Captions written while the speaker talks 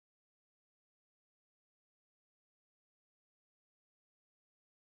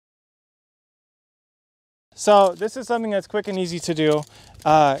So this is something that's quick and easy to do.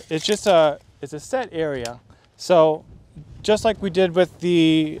 It's a set area. So just like we did with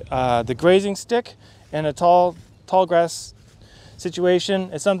the grazing stick and a tall grass situation,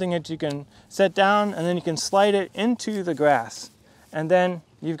 it's something that you can set down and then you can slide it into the grass. And then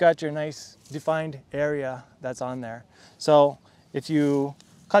you've got your nice defined area that's on there. So if you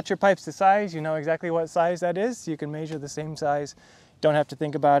cut your pipes to size, you know exactly what size that is. You can measure the same size. Don't have to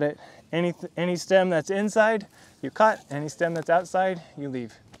think about it. Any stem that's inside, you cut. Any stem that's outside, you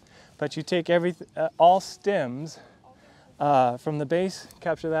leave. But you take all stems from the base,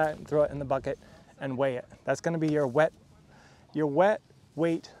 capture that, throw it in the bucket, and weigh it. That's going to be your wet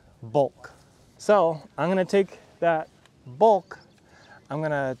weight bulk. So I'm going to take that bulk, I'm going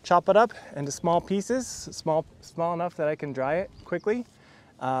to chop it up into small pieces, small enough that I can dry it quickly.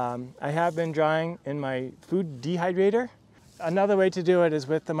 I have been drying in my food dehydrator. Another way to do it is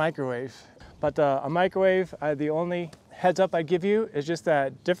with the microwave. But a microwave, the only heads up I give you is just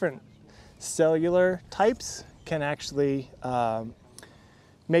that different cellular types can actually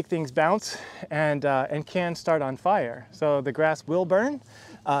make things bounce and can start on fire. So the grass will burn.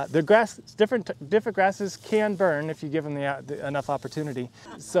 Different grasses can burn if you give them enough opportunity.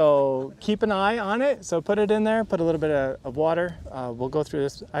 So keep an eye on it. So put it in there, put a little bit of water. We'll go through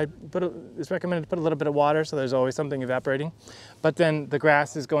this. It's recommended to put a little bit of water so there's always something evaporating. But then the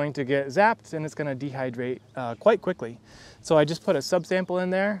grass is going to get zapped and it's going to dehydrate quite quickly. So I just put a subsample in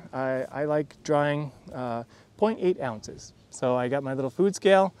there. I like drying 0.8 ounces. So I got my little food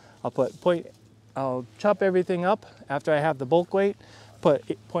scale. I'll chop everything up after I have the bulk weight, put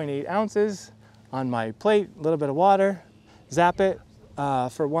 0.8 ounces on my plate, a little bit of water, zap it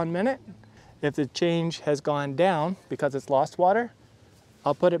for 1 minute. If the change has gone down because it's lost water,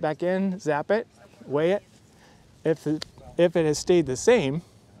 I'll put it back in, zap it, weigh it. If it has stayed the same,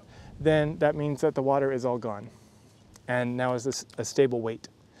 then that means that the water is all gone. And now is a stable weight.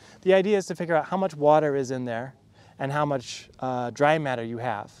 The idea is to figure out how much water is in there and how much dry matter you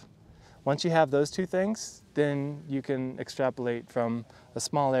have. Once you have those two things, then you can extrapolate from a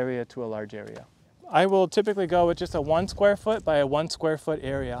small area to a large area. I will typically go with just a 1 square foot by a 1 square foot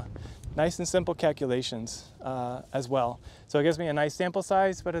area. Nice and simple calculations as well. So it gives me a nice sample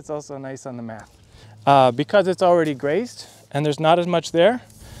size, but it's also nice on the math. Because it's already grazed and there's not as much there,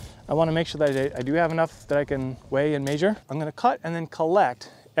 I want to make sure that I do have enough that I can weigh and measure. I'm going to cut and then collect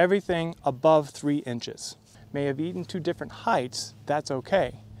everything above 3 inches. May have eaten to different heights, that's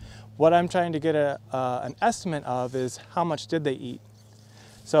okay. What I'm trying to get an estimate of is how much did they eat.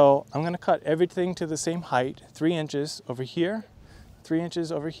 So I'm going to cut everything to the same height, 3 inches over here, 3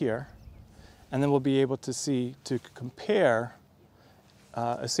 inches over here, and then we'll be able to compare,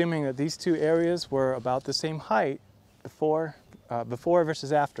 assuming that these two areas were about the same height before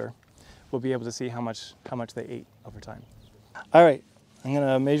versus after, we'll be able to see how much they ate over time. All right, I'm going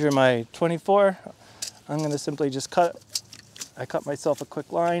to measure my 24. I'm going to simply just cut myself a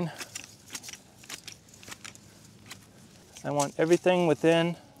quick line. I want everything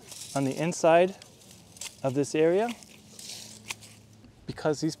on the inside of this area.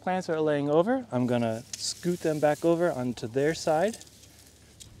 Because these plants are laying over, I'm going to scoot them back over onto their side.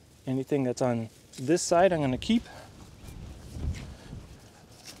 Anything that's on this side, I'm going to keep.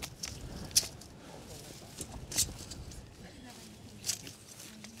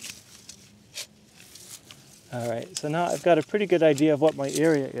 All right, so now I've got a pretty good idea of what my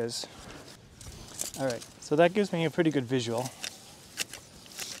area is. All right, so that gives me a pretty good visual.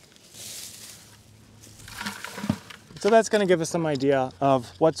 So that's going to give us some idea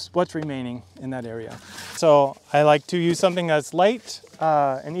of what's remaining in that area. So I like to use something that's light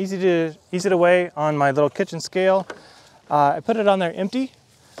and easy to weigh on my little kitchen scale. I put it on there empty,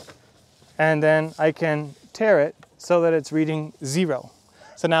 and then I can tear it so that it's reading 0.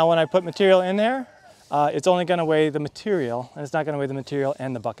 So now when I put material in there, it's only going to weigh the material, and it's not going to weigh the material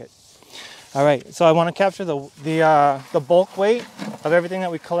and the bucket. All right, so I want to capture the bulk weight of everything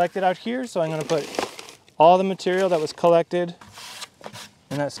that we collected out here. So I'm going to put all the material that was collected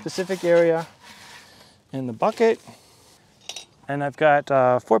in that specific area in the bucket, and I've got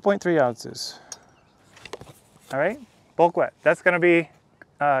 4.3 ounces. All right, bulk weight. That's going to be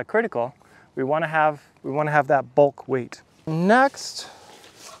critical. We want to have that bulk weight. Next,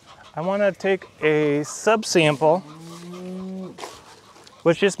 I want to take a subsample,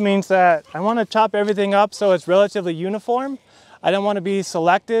 which just means that I want to chop everything up so it's relatively uniform. I don't want to be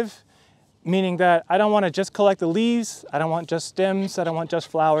selective, meaning that I don't want to just collect the leaves, I don't want just stems, I don't want just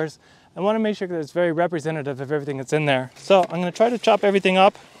flowers. I want to make sure that it's very representative of everything that's in there. So I'm going to try to chop everything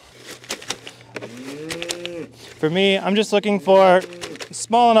up. For me, I'm just looking for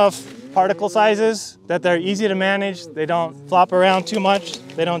small enough particle sizes, that they're easy to manage. They don't flop around too much.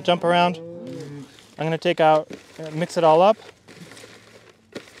 They don't jump around. I'm going to take out, mix it all up,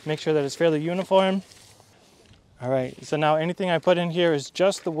 make sure that it's fairly uniform. All right, so now anything I put in here is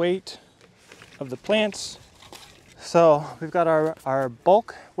just the weight of the plants. So we've got our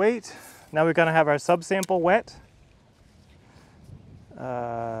bulk weight. Now we're going to have our subsample wet.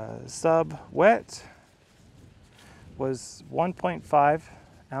 Sub wet was 1.5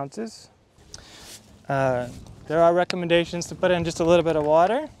 ounces. There are recommendations to put in just a little bit of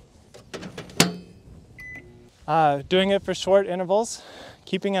water. Doing it for short intervals,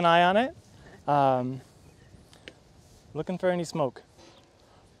 keeping an eye on it. Looking for any smoke,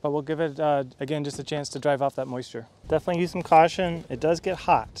 but we'll give it, again, just a chance to drive off that moisture. Definitely use some caution. It does get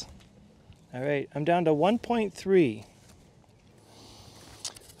hot. All right, I'm down to 1.3.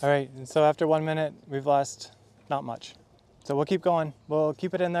 All right, and so after 1 minute, we've lost not much. So we'll keep going. We'll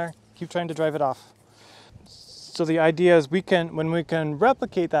keep it in there, keep trying to drive it off. So the idea is when we can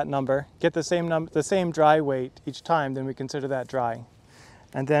replicate that number, get the same dry weight each time, then we consider that dry.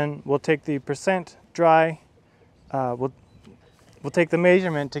 And then we'll take the percent dry, we'll take the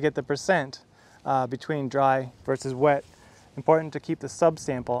measurement to get the percent between dry versus wet. Important to keep the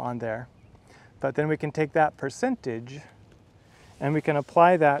subsample on there. But then we can take that percentage and we can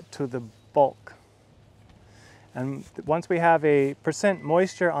apply that to the bulk. And once we have a percent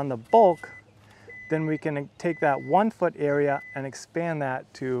moisture on the bulk, then we can take that 1 foot area and expand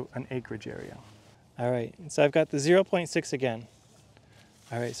that to an acreage area. All right, so I've got the 0.6 again.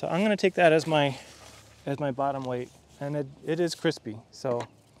 All right, so I'm gonna take that as my bottom weight, and it is crispy, so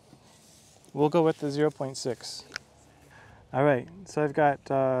we'll go with the 0.6. All right, so I've got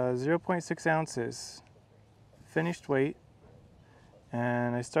 0.6 ounces finished weight,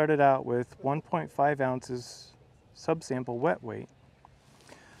 and I started out with 1.5 ounces subsample wet weight.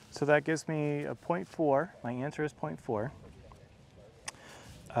 So that gives me a 0.4. My answer is 0.4.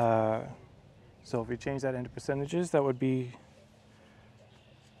 So if we change that into percentages, that would be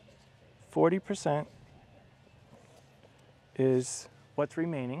 40% is what's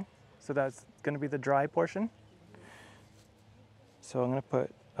remaining. So that's going to be the dry portion. So I'm going to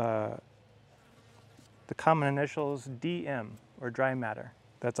put the common initials DM, or dry matter,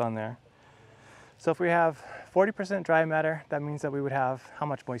 that's on there. So if we have 40% dry matter, that means that we would have how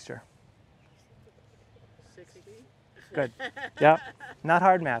much moisture? 60. Good. Yep. Not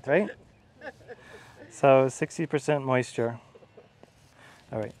hard math, right? So 60% moisture.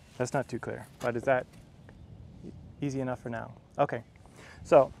 All right, that's not too clear, but is that easy enough for now? Okay.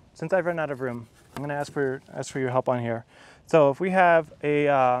 So since I've run out of room, I'm going to ask for your help on here. So if we have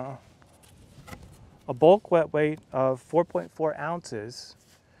a bulk wet weight of 4.4 ounces,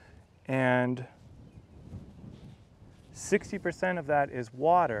 and 60% of that is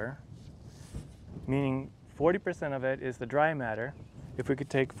water, meaning 40% of it is the dry matter. If we could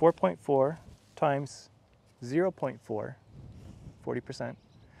take 4.4 times 0.4, 40%,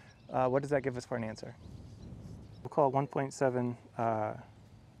 what does that give us for an answer? We'll call it 1.7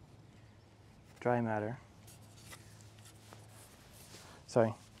 dry matter.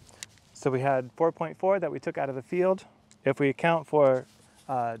 Sorry. So we had 4.4 that we took out of the field. If we account for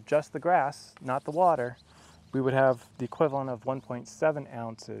just the grass, not the water, we would have the equivalent of 1.7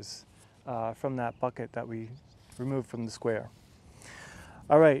 ounces from that bucket that we removed from the square.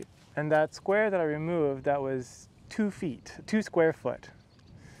 All right, and that square that I removed, that was 2 feet, 2 square foot.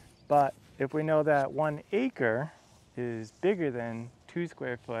 But if we know that 1 acre is bigger than 2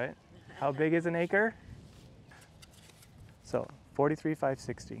 square foot, how big is an acre? So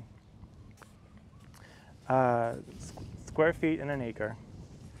 43,560. Square feet in an acre.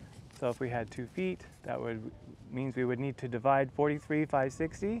 So if we had 2 feet, that means we would need to divide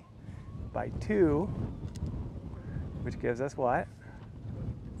 43,560 by 2, which gives us what?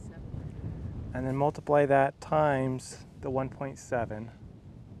 7. And then multiply that times the 1.7.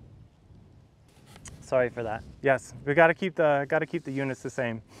 Sorry for that. Yes, we got to keep the units the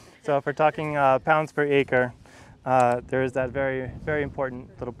same. So if we're talking pounds per acre, there is that very, very important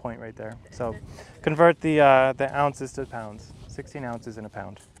little point right there. So convert the ounces to pounds. 16 ounces in a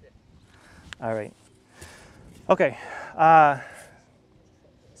pound. All right. Okay.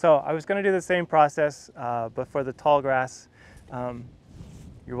 So I was going to do the same process, but for the tall grass.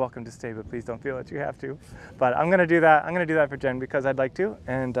 You're welcome to stay, but please don't feel that you have to. But I'm going to do that. I'm going to do that for Jen because I'd like to,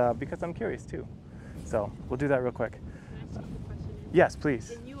 and because I'm curious too. So we'll do that real quick. Can I ask you a question? Yes,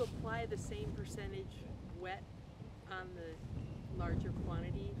 please. Can you apply the same percentage wet on the larger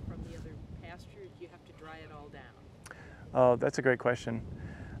quantity from the other pasture? Do you have to dry it all down? Oh, that's a great question.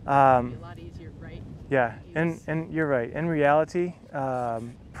 It'd be a lot easier, right? Yeah, and you're right. In reality,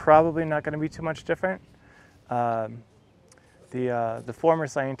 probably not going to be too much different. The former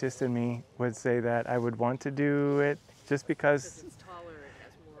scientist in me would say that I would want to do it just because. It's taller, it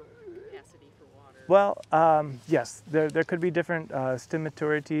has more capacity for water. Well, yes, there could be different stem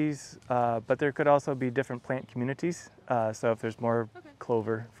maturities, but there could also be different plant communities. So if there's more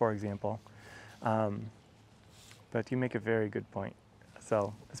clover, for example. But you make a very good point.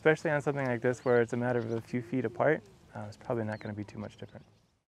 So especially on something like this where it's a matter of a few feet apart, it's probably not going to be too much different.